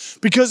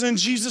 Because in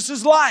Jesus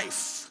is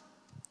life.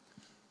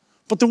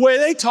 But the way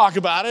they talk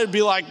about it, it'd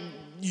be like,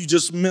 you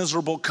just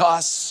miserable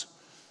cuss.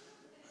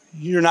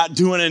 You're not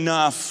doing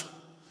enough.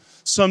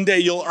 Someday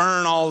you'll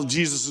earn all of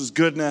Jesus'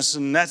 goodness,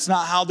 and that's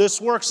not how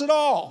this works at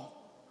all.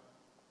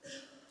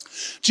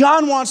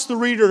 John wants the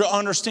reader to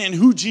understand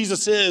who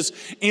Jesus is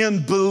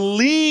and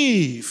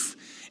believe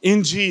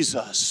in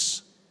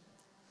Jesus.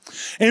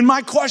 And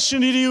my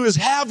question to you is,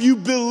 have you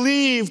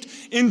believed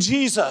in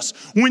Jesus?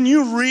 When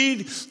you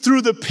read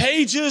through the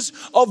pages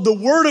of the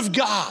Word of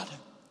God,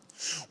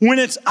 when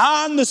it's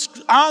on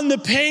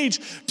the page,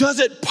 does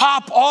it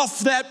pop off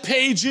that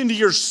page into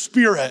your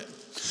spirit?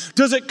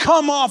 Does it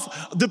come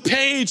off the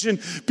page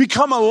and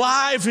become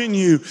alive in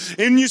you?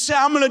 And you say,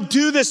 I'm going to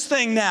do this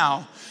thing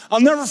now. I'll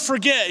never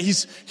forget.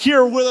 He's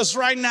here with us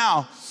right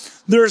now.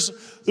 There's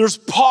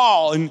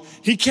Paul, and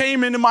he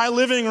came into my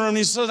living room. And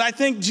he said, I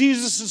think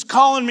Jesus is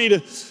calling me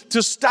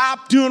to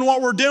stop doing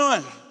what we're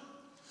doing.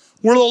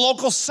 We're the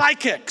local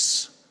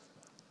psychics.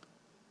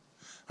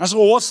 I said,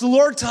 well, what's the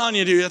Lord telling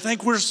you to do? I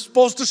think we're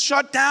supposed to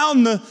shut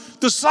down the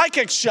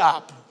psychic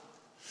shop.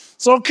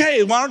 It's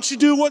okay. Why don't you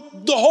do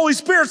what the Holy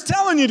Spirit's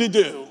telling you to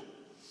do?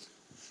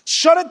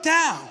 Shut it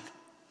down.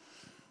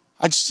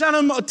 I sent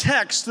him a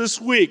text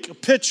this week, a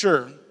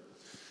picture.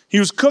 He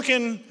was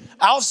cooking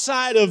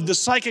outside of the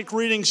psychic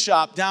reading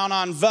shop down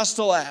on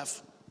Vestal Ave.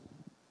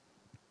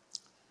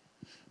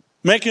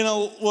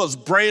 Making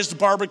braised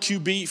barbecue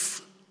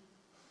beef.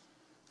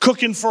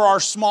 Cooking for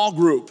our small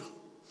group.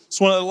 It's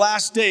one of the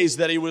last days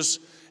that he was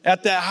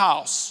at that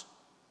house.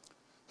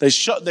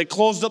 They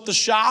closed up the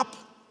shop.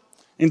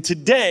 And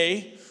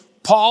today,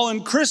 Paul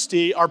and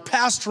Christy are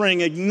pastoring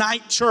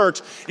Ignite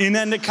Church in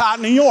Endicott,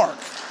 New York.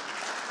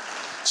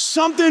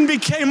 Something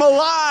became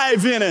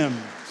alive in him.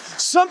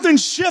 Something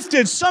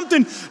shifted,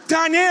 something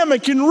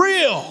dynamic and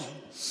real.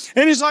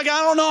 And he's like,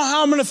 I don't know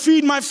how I'm going to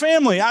feed my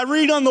family. I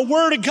read on the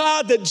Word of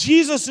God that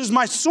Jesus is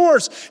my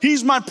source.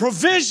 He's my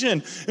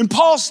provision. And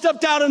Paul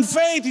stepped out in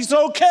faith. He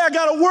said, okay, I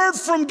got a word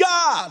from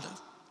God.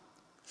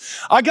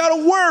 I got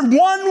a word,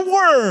 one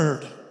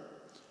word.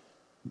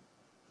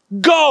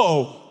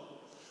 Go.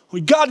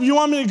 God, you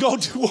want me to go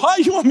to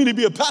what? You want me to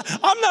be a pastor?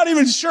 I'm not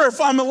even sure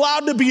if I'm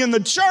allowed to be in the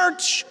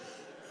church.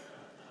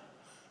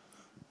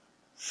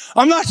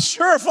 I'm not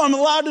sure if I'm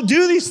allowed to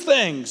do these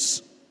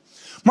things.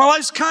 My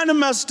life's kind of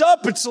messed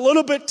up. It's a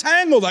little bit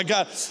tangled.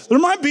 There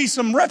might be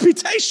some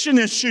reputation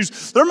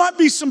issues. There might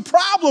be some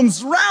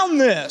problems around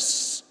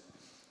this.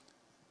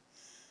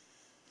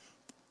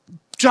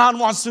 John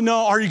wants to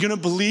know, are you going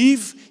to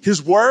believe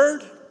his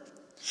word?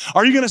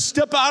 Are you going to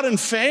step out in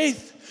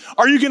faith?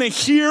 Are you going to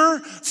hear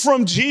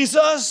from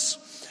Jesus?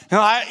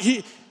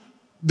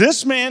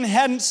 This man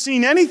hadn't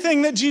seen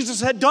anything that Jesus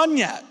had done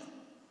yet.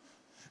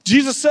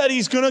 Jesus said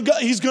he's going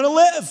to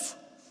live.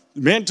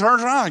 The man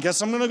turns around. I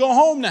guess I'm going to go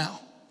home now.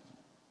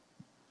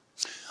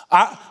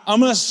 I'm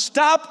going to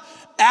stop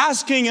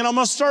asking and I'm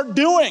going to start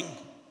doing.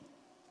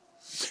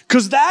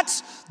 Because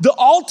that's the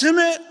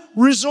ultimate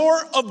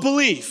resort of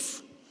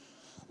belief.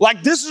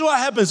 Like, this is what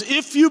happens.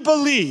 If you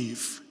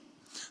believe,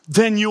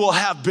 then you will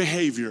have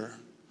behavior.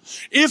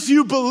 If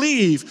you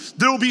believe,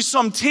 there will be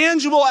some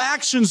tangible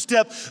action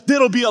step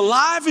that'll be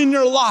alive in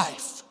your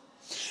life.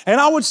 And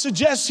I would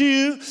suggest to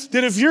you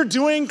that if you're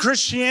doing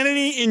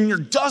Christianity and you're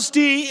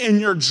dusty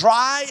and you're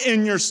dry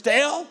and you're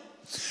stale,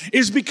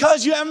 it's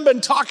because you haven't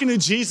been talking to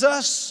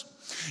Jesus.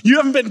 You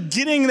haven't been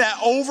getting that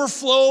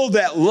overflow,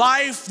 that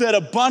life, that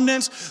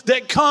abundance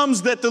that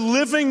comes, that the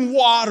living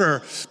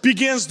water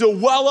begins to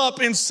well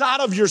up inside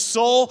of your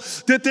soul,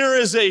 that there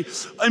is a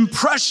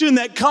impression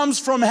that comes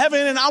from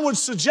heaven. And I would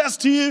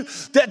suggest to you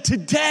that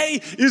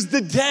today is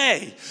the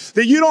day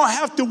that you don't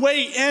have to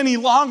wait any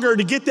longer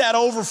to get that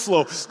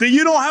overflow, that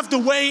you don't have to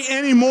wait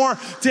anymore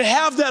to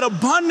have that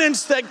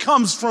abundance that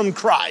comes from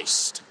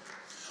Christ.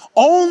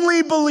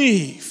 Only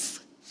believe.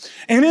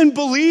 And in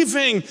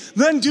believing,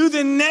 then do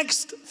the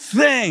next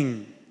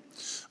thing.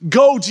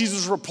 Go,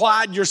 Jesus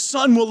replied, your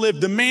son will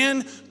live. The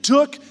man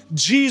took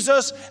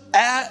Jesus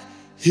at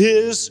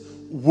his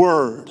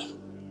word.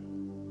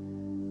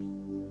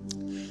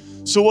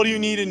 So what do you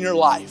need in your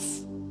life?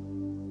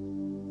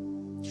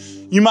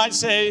 You might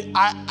say,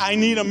 I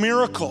need a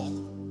miracle.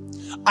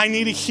 I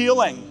need a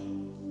healing.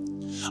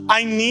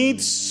 I need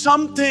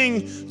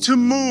something to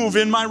move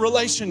in my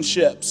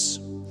relationships.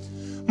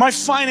 My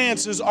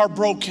finances are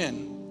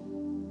broken.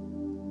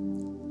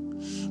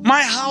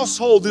 My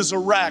household is a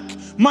wreck.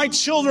 My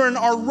children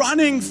are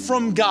running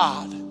from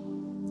God.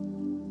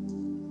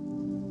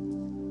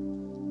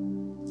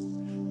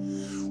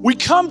 We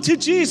come to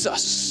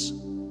Jesus.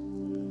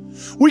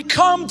 We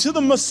come to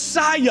the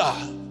Messiah.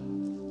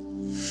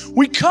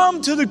 We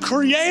come to the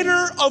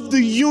creator of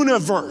the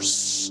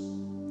universe.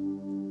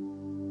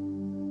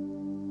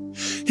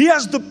 He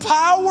has the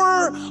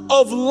power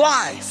of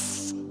life.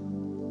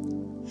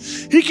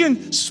 He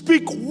can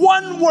speak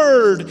one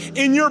word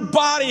and your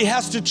body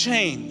has to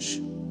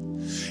change.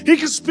 He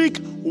can speak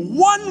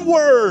one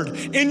word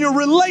and your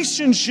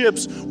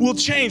relationships will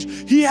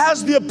change. He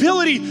has the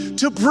ability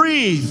to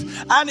breathe.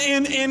 And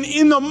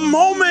in the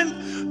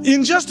moment,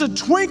 in just a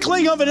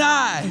twinkling of an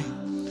eye,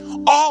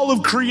 all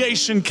of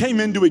creation came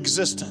into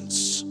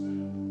existence.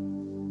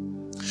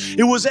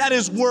 It was at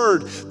his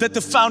word that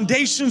the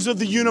foundations of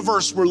the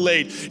universe were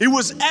laid. It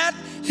was at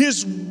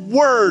his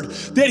word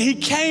that he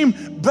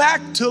came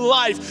back to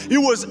life. It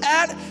was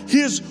at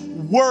his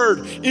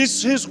word.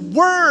 It's his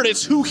word.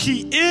 It's who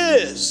he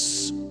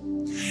is.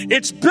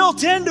 It's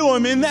built into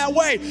him in that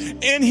way.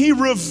 And he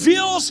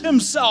reveals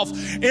himself.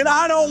 And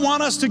I don't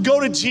want us to go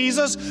to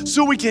Jesus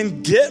so we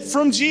can get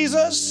from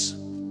Jesus.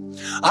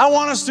 I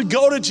want us to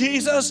go to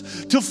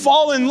Jesus, to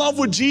fall in love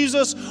with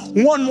Jesus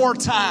one more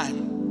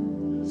time.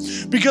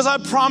 Because I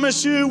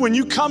promise you, when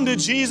you come to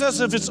Jesus,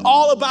 if it's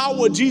all about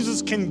what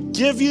Jesus can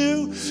give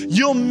you,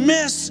 you'll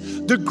miss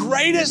the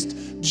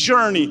greatest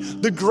journey,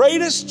 the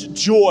greatest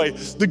joy,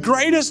 the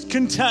greatest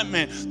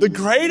contentment, the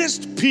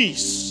greatest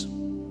peace.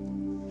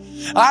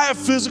 I have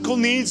physical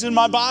needs in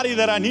my body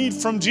that I need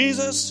from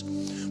Jesus,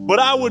 but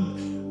I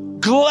would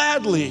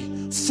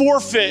gladly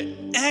forfeit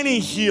any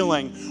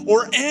healing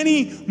or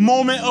any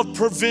moment of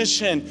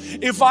provision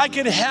if I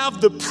could have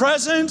the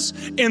presence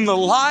in the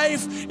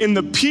life, in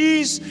the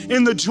peace,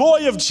 in the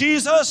joy of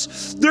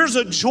Jesus. There's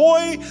a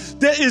joy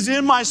that is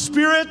in my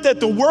spirit that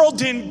the world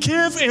didn't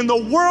give and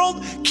the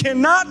world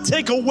cannot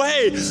take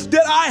away.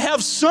 That I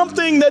have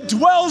something that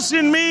dwells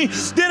in me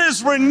that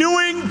is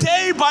renewing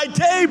day by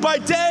day by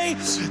day,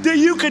 that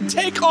you could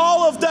take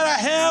all of that I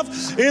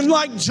have, and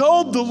like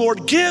Job, the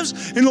Lord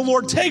gives and the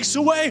Lord takes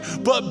away,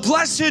 but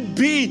blessed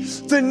be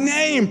the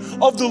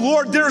name of the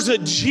Lord. There's a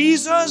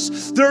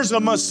Jesus, there's a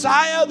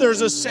Messiah, there's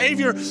a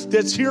Savior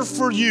that's here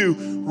for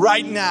you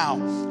right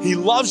now. He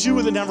loves you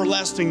with an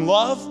everlasting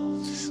love.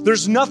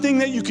 There's nothing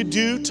that you could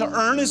do to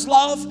earn his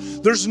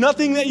love. There's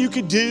nothing that you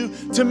could do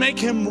to make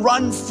him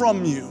run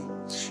from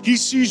you. He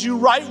sees you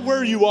right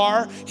where you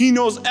are. He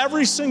knows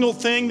every single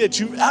thing that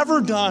you've ever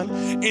done,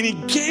 and he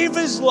gave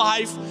his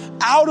life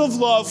out of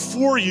love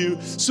for you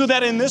so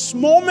that in this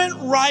moment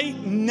right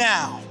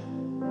now,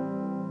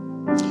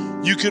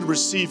 you could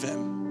receive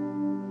him,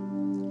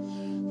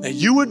 that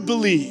you would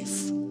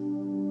believe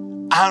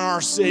on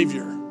our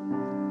Savior.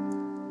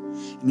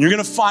 And you're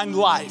going to find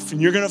life, and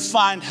you're going to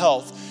find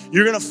health.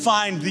 You're going to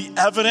find the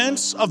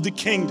evidence of the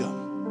kingdom,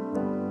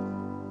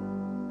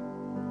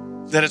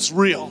 that it's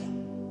real,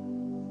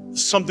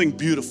 something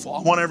beautiful. I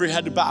want every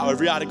head to bow,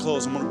 every eye to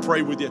close. I'm going to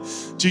pray with you.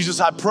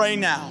 Jesus, I pray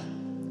now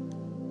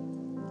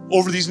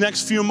over these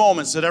next few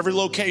moments at every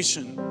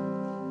location,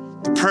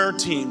 the prayer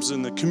teams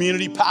and the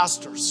community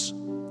pastors,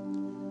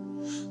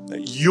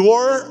 that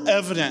your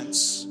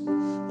evidence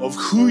of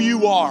who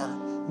you are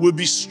would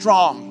be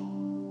strong.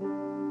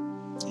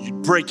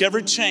 You'd break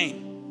every chain.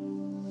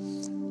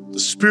 The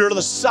Spirit of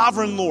the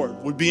sovereign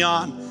Lord would be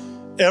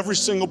on every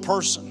single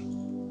person.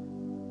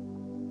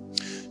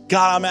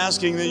 God, I'm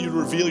asking that you'd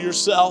reveal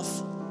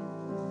yourself,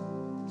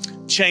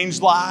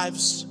 change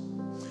lives,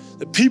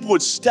 that people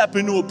would step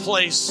into a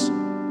place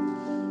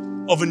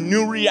of a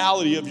new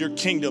reality of your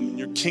kingdom and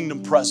your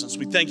kingdom presence.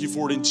 We thank you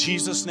for it in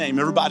Jesus' name.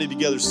 Everybody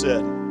together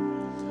said,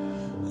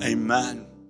 amen.